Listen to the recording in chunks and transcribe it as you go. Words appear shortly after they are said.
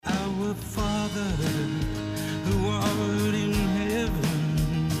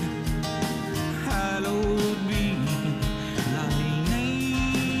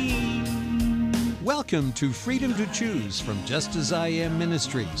Welcome to Freedom to Choose from Just As I Am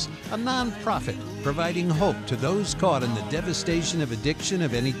Ministries, a nonprofit providing hope to those caught in the devastation of addiction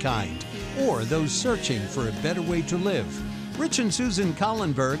of any kind, or those searching for a better way to live. Rich and Susan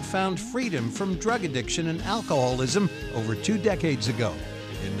Collenberg found freedom from drug addiction and alcoholism over 2 decades ago.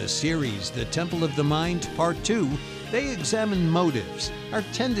 In the series, The Temple of the Mind, Part 2, they examine motives, our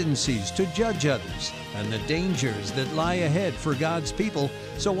tendencies to judge others, and the dangers that lie ahead for God's people,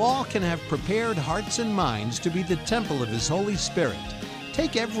 so all can have prepared hearts and minds to be the temple of His Holy Spirit.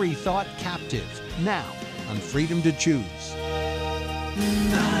 Take every thought captive, now, on Freedom to Choose.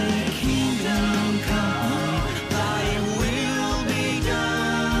 Thy kingdom come, thy will be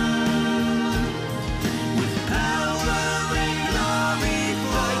done, with power and glory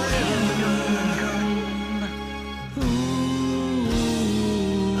forever.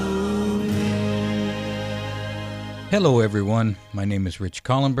 Hello, everyone. My name is Rich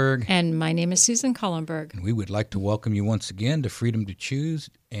Collenberg. And my name is Susan Collenberg. And we would like to welcome you once again to Freedom to Choose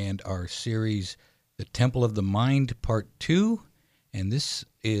and our series, The Temple of the Mind, Part 2. And this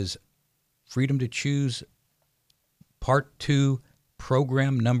is Freedom to Choose, Part 2,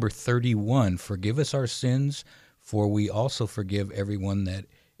 Program number 31. Forgive us our sins, for we also forgive everyone that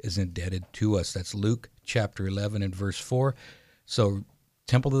is indebted to us. That's Luke chapter 11 and verse 4. So,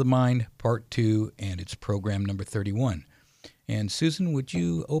 Temple of the Mind, Part 2, and it's program number 31. And Susan, would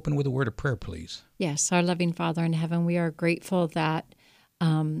you open with a word of prayer, please? Yes, our loving Father in heaven, we are grateful that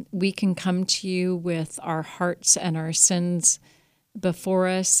we can come to you with our hearts and our sins before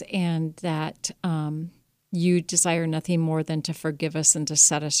us, and that you desire nothing more than to forgive us and to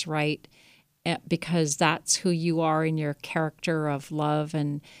set us right, because that's who you are in your character of love.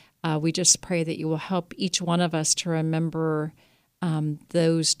 And we just pray that you will help each one of us to remember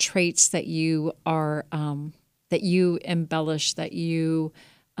those traits that you are, that you embellish, that you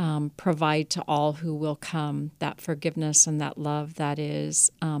provide to all who will come, that forgiveness and that love that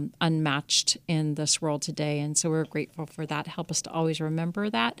is unmatched in this world today. And so we're grateful for that. Help us to always remember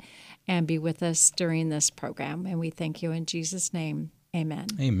that and be with us during this program. And we thank you in Jesus' name. Amen.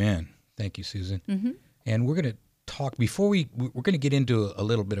 Amen. Thank you, Susan. Mm-hmm. And we're going to talk, we're going to get into a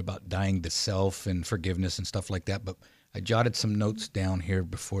little bit about dying to self and forgiveness and stuff like that, but I jotted some notes down here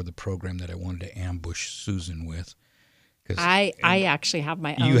before the program that I wanted to ambush Susan with. I actually have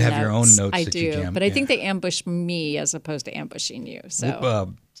my own notes. You have your own notes I that do, you jam. but I think they ambush me as opposed to ambushing you.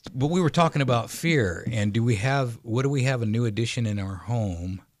 So, but we were talking about fear, and what do we have a new addition in our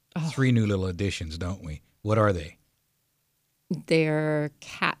home? Oh. 3 new little additions, don't we? What are they? They're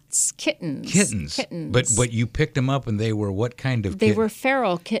kittens. But you picked them up, and they were what kind of? They were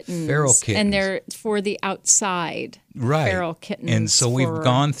feral kittens. Feral kittens, and they're for the outside. Right. Feral kittens. And so we've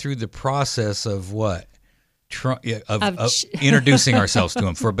gone through the process of what? Of introducing ourselves to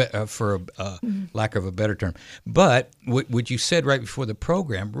them, for lack of a better term. But what you said right before the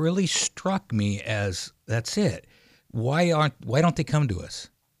program really struck me as, that's it. Why don't they come to us?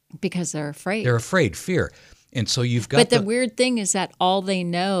 Because they're afraid. They're afraid, fear. And so you've got. But the weird thing is that all they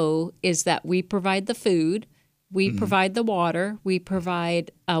know is that we provide the food, we provide the water, we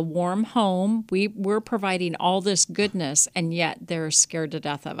provide a warm home, we're providing all this goodness, and yet they're scared to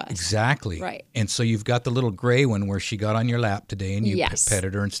death of us. Exactly. Right. And so you've got the little gray one where she got on your lap today and you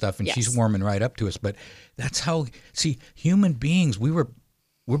petted her and stuff, and she's warming right up to us. But that's how, human beings, we're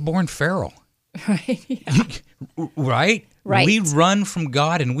born feral. Right. Yeah. Right? We run from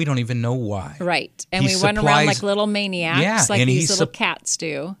God and we don't even know why. Right. And we run around like little maniacs, like these little cats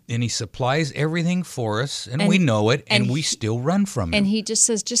do. And He supplies everything for us, and we know it, and we still run from Him. And He just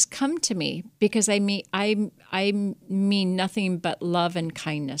says, just come to me, because I mean nothing but love and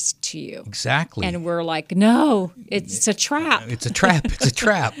kindness to you. Exactly. And we're like, no, it's a trap. It's a trap. It's a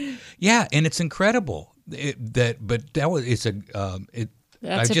trap. Yeah, and it's incredible.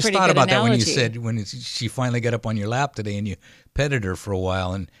 I just thought about that when she finally got up on your lap today and you petted her for a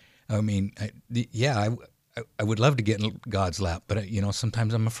while. And I mean, I would love to get in God's lap, but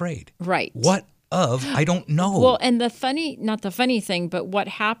sometimes I'm afraid. Right. What of? I don't know. Well, and not the funny thing, but what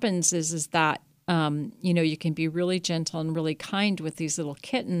happens is that you can be really gentle and really kind with these little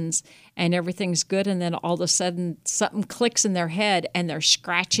kittens, and everything's good, and then all of a sudden something clicks in their head, and they're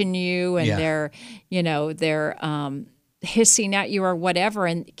scratching you, and they're hissing at you or whatever.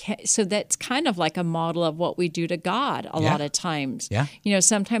 And so that's kind of like a model of what we do to God a lot of times. Yeah.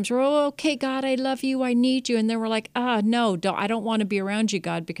 Sometimes we're, okay, God, I love you, I need you. And then we're like, no, I don't want to be around you,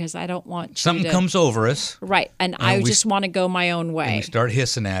 God, because I don't want something comes over us. Right. And I just want to go my own way. And we start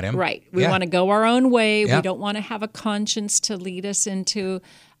hissing at Him. Right. We want to go our own way. We don't want to have a conscience to lead us into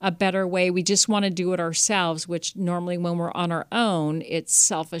a better way. We just want to do it ourselves, which normally when we're on our own, it's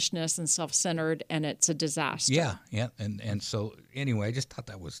selfishness and self-centered, and it's a disaster. Yeah. And so anyway, I just thought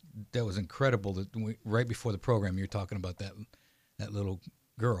that was incredible that right before the program you're talking about that little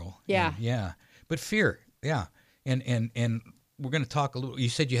girl. Yeah. And, yeah. But fear, yeah. And we're going to talk a little. You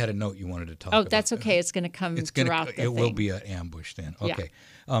said you had a note you wanted to talk about. Oh, that's okay. It's going to come throughout the thing. It will be an ambush then. Yeah.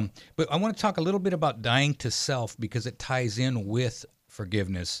 Okay. But I want to talk a little bit about dying to self because it ties in with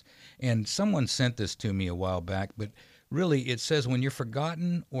forgiveness. And someone sent this to me a while back, but really it says when you're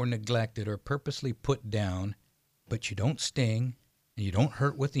forgotten or neglected or purposely put down, but you don't sting and you don't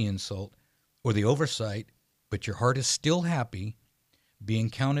hurt with the insult or the oversight, but your heart is still happy, being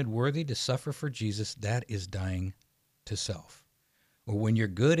counted worthy to suffer for Jesus, that is dying to self. Or when your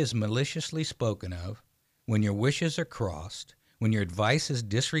good is maliciously spoken of, when your wishes are crossed, when your advice is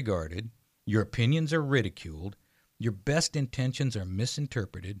disregarded, your opinions are ridiculed, your best intentions are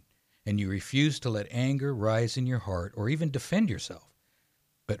misinterpreted, and you refuse to let anger rise in your heart or even defend yourself,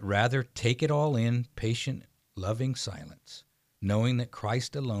 but rather take it all in patient, loving silence, knowing that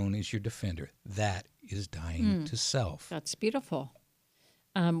Christ alone is your defender. That is dying to self. That's beautiful.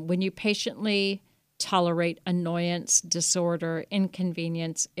 When you patiently tolerate annoyance, disorder,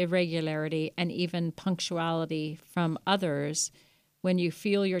 inconvenience, irregularity, and even punctuality from others, when you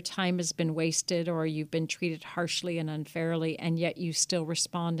feel your time has been wasted or you've been treated harshly and unfairly, and yet you still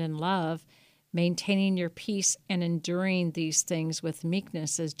respond in love, maintaining your peace and enduring these things with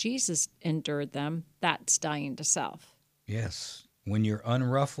meekness as Jesus endured them, that's dying to self. Yes, when you're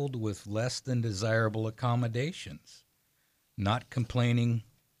unruffled with less than desirable accommodations, not complaining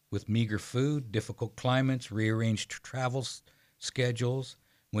with meager food, difficult climates, rearranged travel schedules,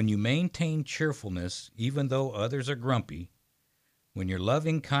 when you maintain cheerfulness even though others are grumpy, when you're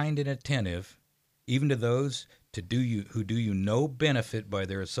loving, kind, and attentive, even to those who do you no benefit by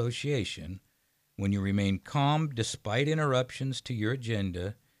their association, when you remain calm despite interruptions to your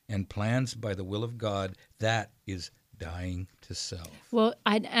agenda and plans by the will of God, that is dying to self. Well,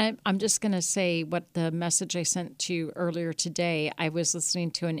 I'm just going to say what the message I sent to you earlier today. I was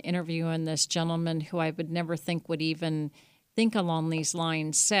listening to an interview, and this gentleman who I would never think would even think along these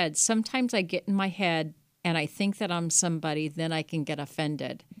lines said, sometimes I get in my head and I think that I'm somebody, then I can get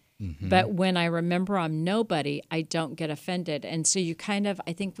offended. Mm-hmm. But when I remember I'm nobody, I don't get offended. And so you kind of,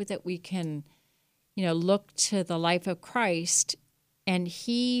 I think that we can, look to the life of Christ, and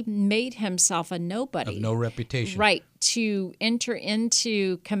he made himself a nobody. Of no reputation. Right, to enter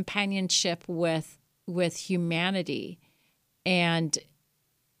into companionship with humanity. And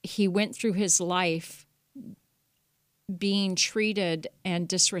he went through his life being treated and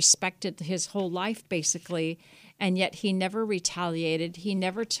disrespected his whole life, basically, and yet he never retaliated. He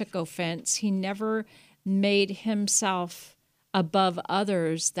never took offense. He never made himself above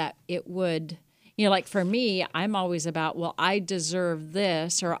others that it would... like for me, I'm always about, well, I deserve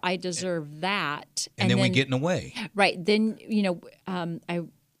this or I deserve that. And then we get in the way. Right. Then,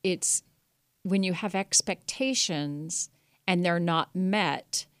 it's when you have expectations and they're not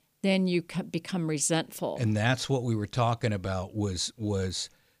met, then you become resentful. And that's what we were talking about was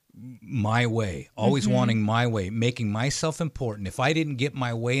my way, always wanting my way, making myself important. If I didn't get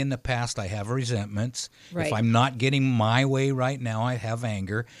my way in the past, I have resentments. Right. If I'm not getting my way right now, I have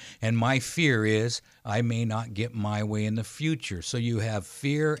anger. And my fear is I may not get my way in the future. So you have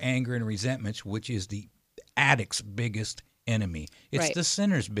fear, anger, and resentments, which is the addict's biggest enemy. It's Right. the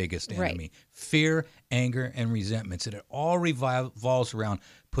sinner's biggest enemy. Right. Fear, anger, and resentments. And it all revolves around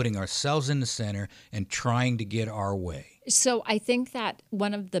putting ourselves in the center and trying to get our way. So I think that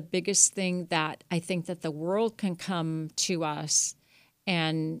one of the biggest thing that I think that the world can come to us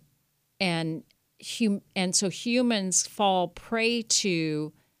and so humans fall prey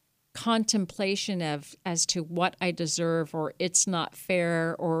to contemplation of as to what I deserve or it's not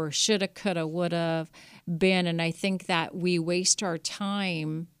fair or shoulda, coulda, woulda been. And I think that we waste our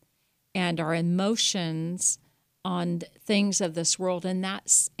time and our emotions on things of this world, and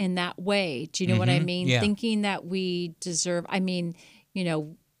that's in that way. Do you know what I mean? Yeah. Thinking that we deserve. I mean,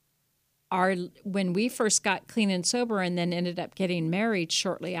 when we first got clean and sober, and then ended up getting married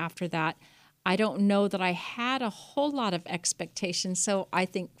shortly after that, I don't know that I had a whole lot of expectations. So I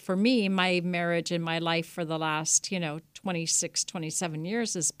think for me, my marriage and my life for the last 26, 27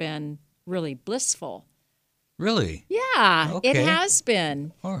 years has been really blissful. Really? Yeah, Okay. it has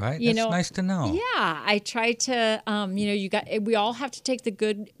been. All right. That's nice to know. Yeah, I try to. We all have to take the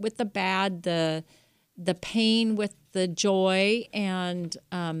good with the bad, the pain with the joy, and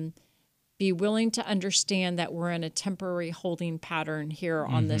be willing to understand that we're in a temporary holding pattern here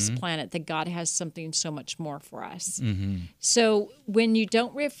on this planet, that God has something so much more for us. So when you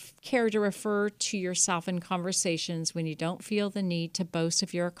don't care to refer to yourself in conversations, when you don't feel the need to boast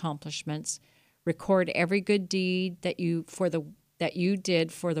of your accomplishments, record every good deed that you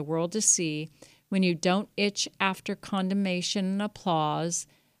did for the world to see, when you don't itch after condemnation and applause,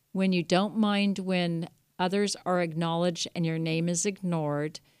 when you don't mind when others are acknowledged and your name is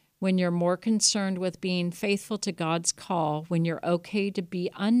ignored, when you're more concerned with being faithful to God's call, when you're okay to be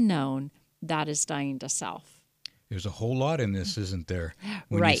unknown, that is dying to self. There's a whole lot in this, isn't there?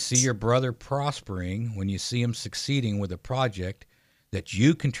 When you Right. see your brother prospering, when you see him succeeding with a project that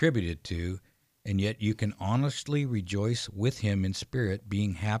you contributed to, and yet you can honestly rejoice with him in spirit,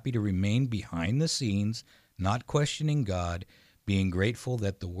 being happy to remain behind the scenes, not questioning God, being grateful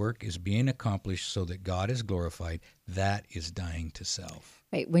that the work is being accomplished so that God is glorified, that is dying to self.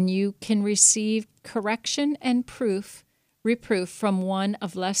 Right. When you can receive correction and reproof from one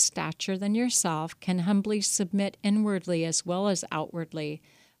of less stature than yourself, can humbly submit inwardly as well as outwardly,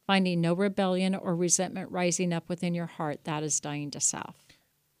 finding no rebellion or resentment rising up within your heart, that is dying to self.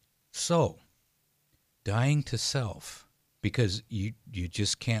 So, dying to self, because you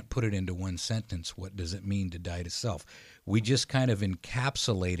just can't put it into one sentence. What does it mean to die to self? We just kind of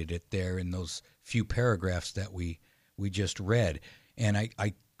encapsulated it there in those few paragraphs that we just read. And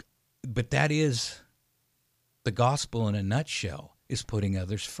but that is the gospel in a nutshell, is putting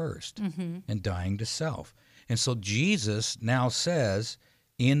others first and dying to self. And so Jesus now says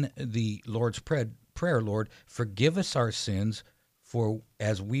in the Lord's Prayer, Lord, forgive us our sins, for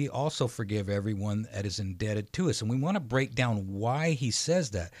as we also forgive everyone that is indebted to us. And we want to break down why he says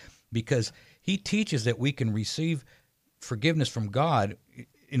that, because he teaches that we can receive forgiveness from God.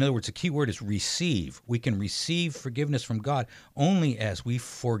 In other words, the key word is receive. We can receive forgiveness from God only as we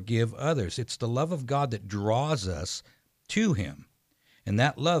forgive others. It's the love of God that draws us to him. And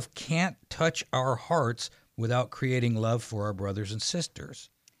that love can't touch our hearts without creating love for our brothers and sisters.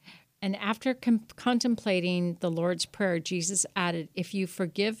 And after contemplating the Lord's Prayer, Jesus added, if you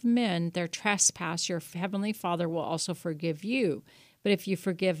forgive men their trespass, your heavenly Father will also forgive you. But if you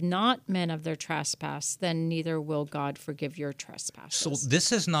forgive not men of their trespass, then neither will God forgive your trespasses. So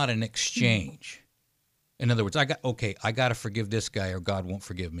this is not an exchange. In other words, I got to forgive this guy or God won't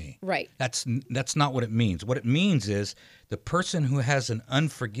forgive me. Right. That's not what it means. What it means is the person who has an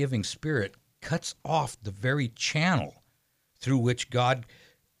unforgiving spirit cuts off the very channel through which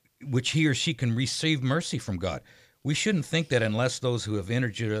he or she can receive mercy from God. We shouldn't think that unless those who have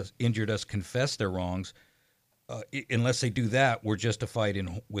injured us confess their wrongs, unless they do that, we're justified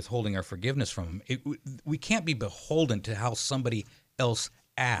in withholding our forgiveness from them. We can't be beholden to how somebody else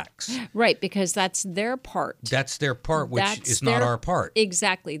acts. Right, because that's their part. That's their part, which is not our part.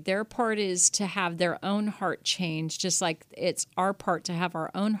 Exactly. Their part is to have their own heart change, just like it's our part to have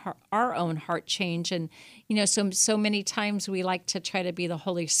our own heart change. And, so many times we like to try to be the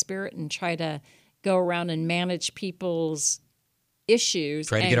Holy Spirit and try to go around and manage people's issues.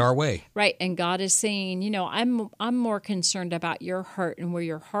 Try to get our way. Right. And God is saying, I'm more concerned about your heart and where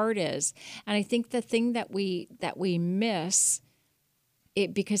your heart is. And I think the thing that we miss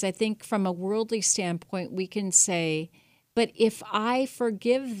it, because I think from a worldly standpoint, we can say, but if I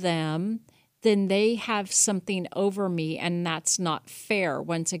forgive them, then they have something over me, and that's not fair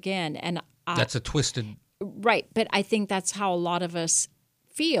once again. And that's a twisted. Right. But I think that's how a lot of us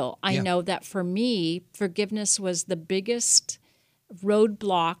feel. I know that for me, forgiveness was the biggest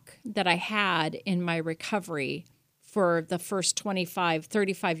roadblock that I had in my recovery for the first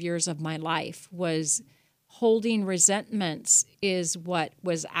 35 years of my life. Was holding resentments is what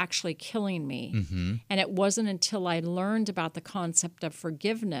was actually killing me. Mm-hmm. And it wasn't until I learned about the concept of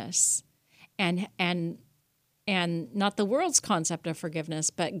forgiveness and not the world's concept of forgiveness,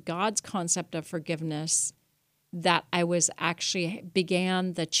 but God's concept of forgiveness, that I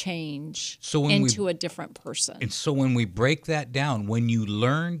began the change into a different person. And so when we break that down, when you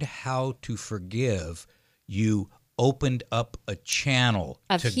learned how to forgive, you opened up a channel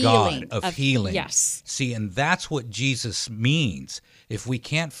of to healing, God, of healing. Yes. See, and that's what Jesus means. If we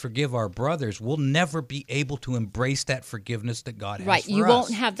can't forgive our brothers, we'll never be able to embrace that forgiveness that God has for us. Right. You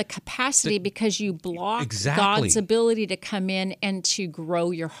won't have the capacity because you block God's ability to come in and to grow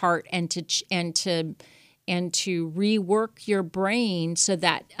your heart and to rework your brain so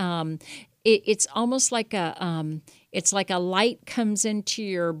that it's almost like it's like a light comes into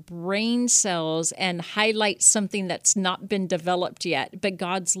your brain cells and highlights something that's not been developed yet. But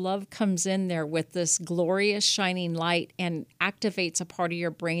God's love comes in there with this glorious shining light and activates a part of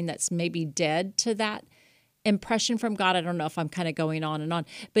your brain that's maybe dead to that impression from God. I don't know if I'm kind of going on and on,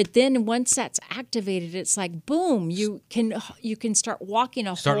 but then once that's activated, it's like boom, you can start walking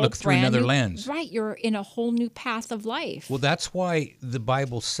a Start whole look through brand another new, lens. Right, you're in a whole new path of life. Well, that's why the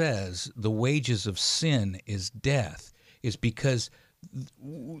Bible says the wages of sin is death, is because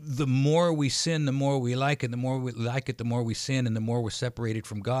the more we sin, the more we like it, the more we like it, the more we sin, and the more we're separated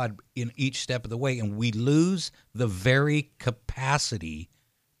from God in each step of the way, and we lose the very capacity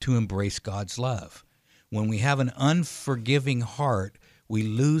to embrace God's love. When we have an unforgiving heart, we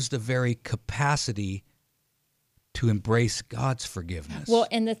lose the very capacity to embrace God's forgiveness. Well,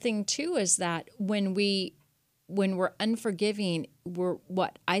 and the thing too is that when we're unforgiving,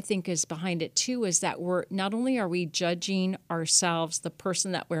 what I think is behind it too is that we're not only are we judging ourselves, the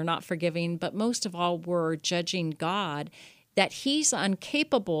person that we're not forgiving, but most of all we're judging God, that He's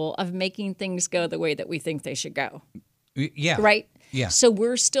incapable of making things go the way that we think they should go. Yeah. Right? Yeah. So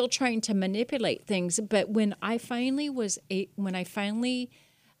we're still trying to manipulate things. But when I finally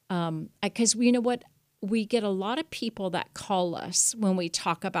because you know what? We get a lot of people that call us when we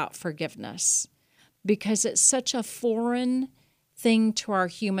talk about forgiveness because it's such a foreign thing to our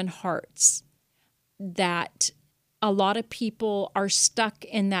human hearts that a lot of people are stuck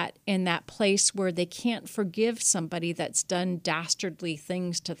in that place where they can't forgive somebody that's done dastardly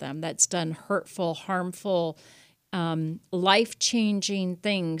things to them, that's done hurtful, harmful, life-changing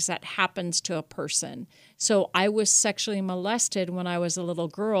things that happens to a person. So I was sexually molested when I was a little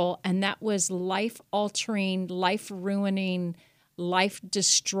girl, and that was life-altering, life-ruining,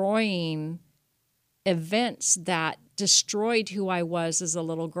 life-destroying events that destroyed who I was as a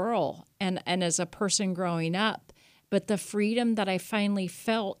little girl and as a person growing up. But the freedom that I finally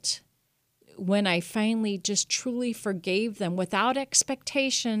felt when I finally just truly forgave them without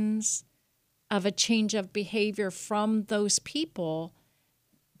expectations of a change of behavior from those people,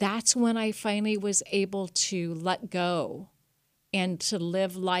 that's when I finally was able to let go and to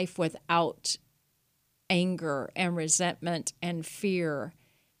live life without anger and resentment and fear.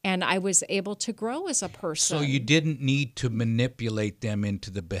 And I was able to grow as a person. So you didn't need to manipulate them into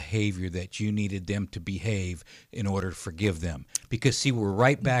the behavior that you needed them to behave in order to forgive them. Because, see, we're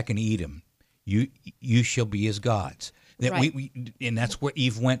right back in Edom. You shall be as gods. That Right. And that's what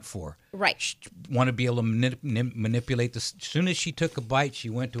Eve went for. Right. She wanted to be able to manipulate this. As soon as she took a bite, she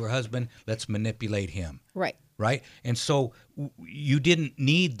went to her husband, let's manipulate him. Right. Right? And so you didn't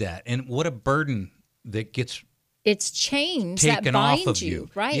need that. And what a burden that gets It's chains taken that off bind of you.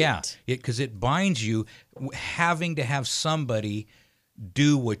 Right. Yeah, because it binds you, having to have somebody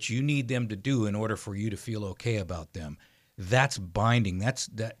do what you need them to do in order for you to feel okay about them. That's binding. That's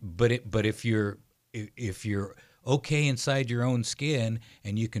that. But if you're okay inside your own skin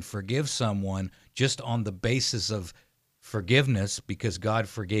and you can forgive someone just on the basis of forgiveness because God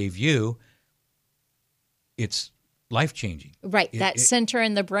forgave you, it's life-changing. Right. That center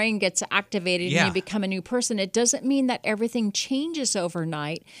in the brain gets activated Yeah. and you become a new person. It doesn't mean that everything changes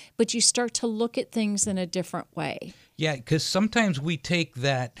overnight, but you start to look at things in a different way. Yeah, because sometimes we take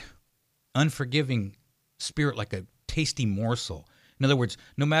that unforgiving spirit like a tasty morsel. In other words,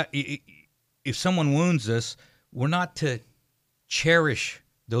 no matter if someone wounds us, we're not to cherish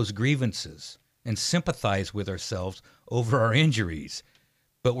those grievances and sympathize with ourselves over our injuries,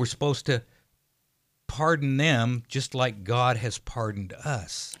 but we're supposed to pardon them just like God has pardoned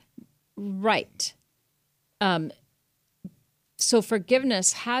us. Right. So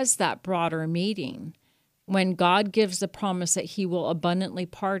forgiveness has that broader meaning. When God gives the promise that He will abundantly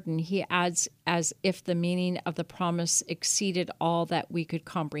pardon, He adds as if the meaning of the promise exceeded all that we could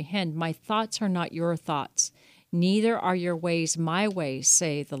comprehend. My thoughts are not your thoughts, neither are your ways my ways,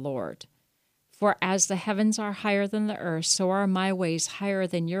 say the Lord. For as the heavens are higher than the earth, so are my ways higher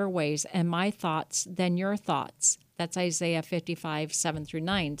than your ways, and my thoughts than your thoughts. That's Isaiah 55,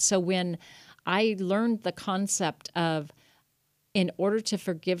 7-9. So when I learned the concept of, in order to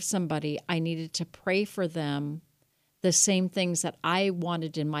forgive somebody, I needed to pray for them the same things that I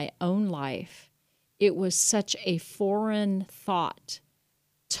wanted in my own life, it was such a foreign thought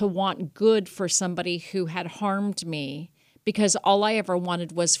to want good for somebody who had harmed me, because all I ever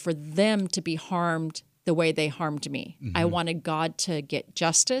wanted was for them to be harmed the way they harmed me. Mm-hmm. I wanted God to get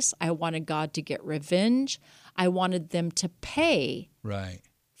justice. I wanted God to get revenge. I wanted them to pay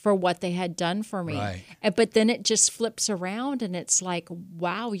for what they had done for me. Right. But then it just flips around and it's like,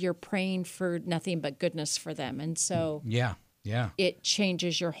 wow, you're praying for nothing but goodness for them. And so it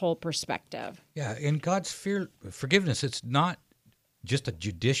changes your whole perspective. Yeah, in God's forgiveness, it's not just a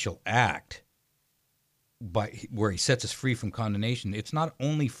judicial act where He sets us free from condemnation. It's not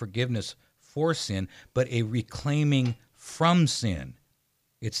only forgiveness for sin, but a reclaiming from sin.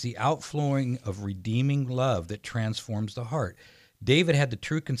 It's the outflowing of redeeming love that transforms the heart. David had the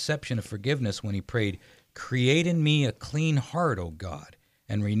true conception of forgiveness when he prayed, "Create in me a clean heart, O God,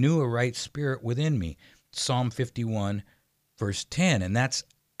 and renew a right spirit within me." Psalm 51, verse 10. And that's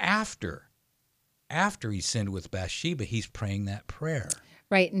after he sinned with Bathsheba, he's praying that prayer.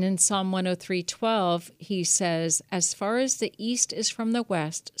 Right. And in Psalm 103:12, he says, "As far as the east is from the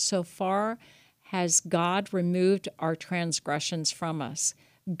west, so far has God removed our transgressions from us.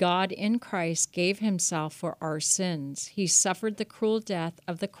 God in Christ gave himself for our sins. He suffered the cruel death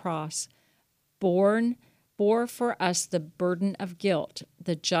of the cross, bore for us the burden of guilt,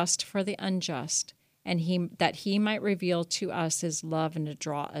 the just for the unjust, and that he might reveal to us his love and to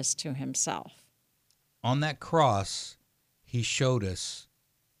draw us to himself." On that cross, he showed us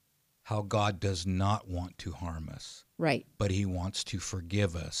how God does not want to harm us. Right. But he wants to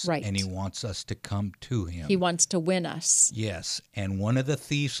forgive us. Right. And he wants us to come to him. He wants to win us. Yes. And one of the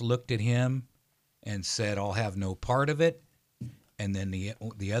thieves looked at him and said, "I'll have no part of it." And then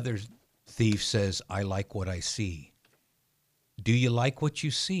the other thief says, "I like what I see." Do you like what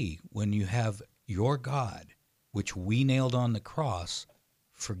you see when you have your God, which we nailed on the cross,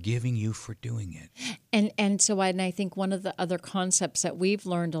 forgiving you for doing it? And so I think one of the other concepts that we've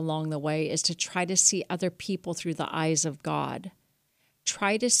learned along the way is to try to see other people through the eyes of God.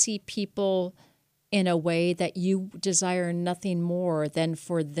 Try to see people in a way that you desire nothing more than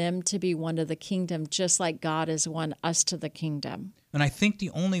for them to be one of the kingdom, just like God has won us to the kingdom. And I think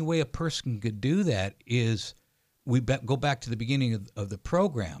the only way a person could do that is go back to the beginning of the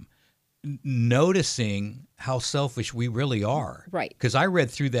program, noticing how selfish we really are. Right. Because I read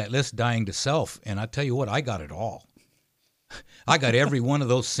through that list, dying to self, and I tell you what, I got it all. I got every one of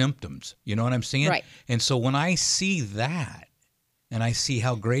those symptoms. You know what I'm saying? Right. And so when I see that, and I see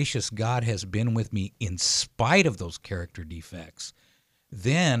how gracious God has been with me in spite of those character defects,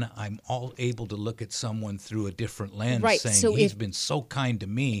 then I'm all able to look at someone through a different lens, Right. saying, So he's been so kind to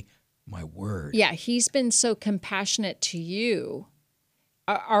me, my word. Yeah, he's been so compassionate to you.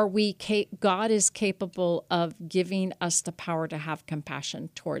 God is capable of giving us the power to have compassion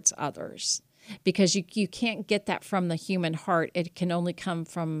towards others, because you can't get that from the human heart. It can only come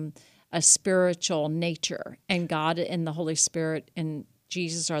from a spiritual nature, and God and the Holy Spirit and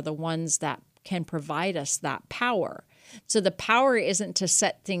Jesus are the ones that can provide us that power. So the power isn't to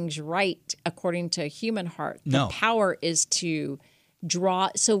set things right according to a human heart. No. The power is to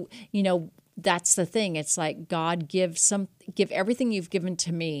draw. So, that's the thing. It's like, God, give everything you've given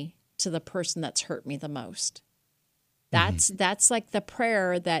to me to the person that's hurt me the most. That's like the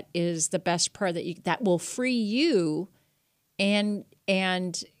prayer that is the best prayer that will free you and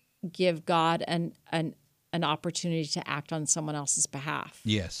give God an opportunity to act on someone else's behalf.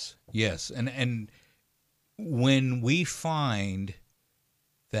 Yes. And when we find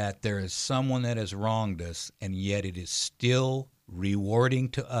that there is someone that has wronged us, and yet it is still rewarding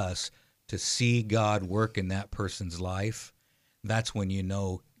to us to see God work in that person's life, that's when you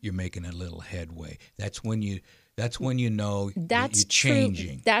know you're making a little headway. That's when you know that you're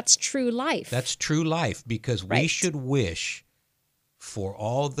changing. That's true life. That's true life, because we should wish for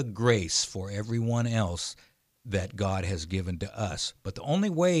all the grace for everyone else that God has given to us. But the only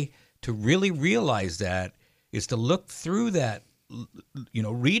way to really realize that is to look through that,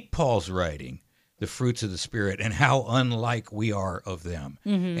 read Paul's writing, the fruits of the Spirit, and how unlike we are of them.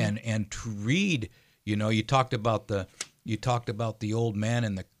 Mm-hmm. And to read, you talked about the old man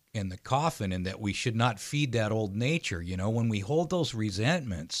in the coffin, and that we should not feed that old nature. When we hold those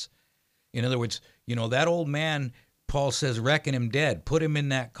resentments, in other words, that old man, Paul says, reckon him dead, put him in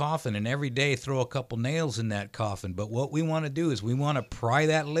that coffin, and every day throw a couple nails in that coffin. But what we want to do is we want to pry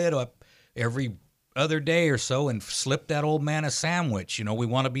that lid up every other day or so and slip that old man a sandwich. We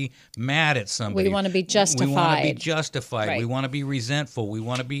want to be mad at somebody. We want to be justified. We want to be justified. Right. We want to be resentful. We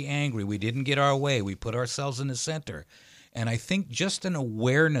want to be angry. We didn't get our way. We put ourselves in the center. And I think just an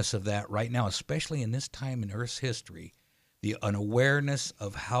awareness of that right now, especially in this time in Earth's history, an awareness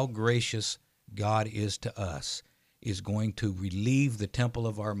of how gracious God is to us is going to relieve the temple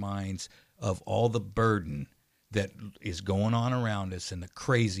of our minds of all the burden that is going on around us, and the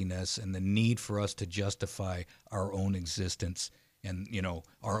craziness and the need for us to justify our own existence and,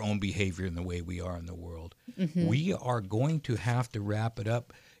 our own behavior in the way we are in the world. Mm-hmm. We are going to have to wrap it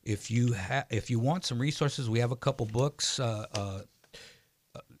up. If you want some resources, we have a couple books.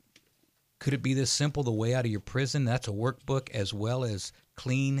 Could it be this simple? The Way Out of Your Prison. That's a workbook, as well as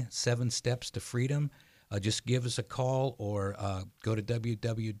Clean 7 Steps to Freedom. Just give us a call, or go to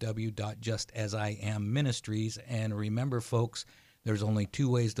www.justasIamministries. And remember, folks, There's only two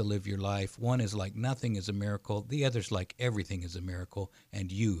ways to live your life. One is like nothing is a miracle. The other's like everything is a miracle,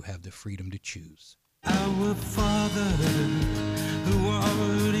 and you have the freedom to choose. Our Father, who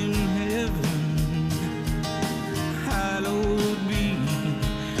art in heaven, hallowed be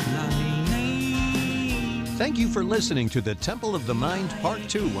thy name. Thank you for listening to the Temple of the Mind Part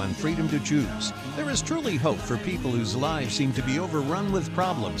 2 on Freedom to Choose. There is truly hope for people whose lives seem to be overrun with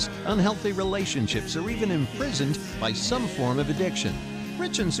problems, unhealthy relationships, or even imprisoned by some form of addiction.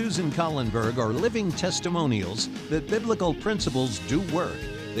 Rich and Susan Collenberg are living testimonials that biblical principles do work.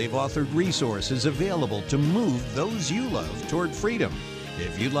 They've authored resources available to move those you love toward freedom.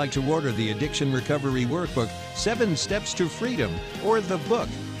 If you'd like to order the Addiction Recovery Workbook, 7 Steps to Freedom, or the book,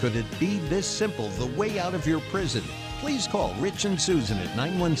 Could It Be This Simple, The Way Out of Your Prison? Please call Rich and Susan at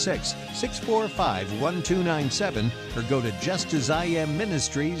 916-645-1297 or go to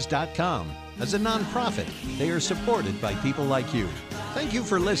justasIamministries.com. As a nonprofit, they are supported by people like you. Thank you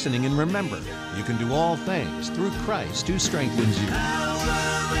for listening, and remember, you can do all things through Christ who strengthens you.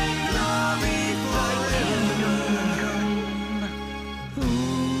 Power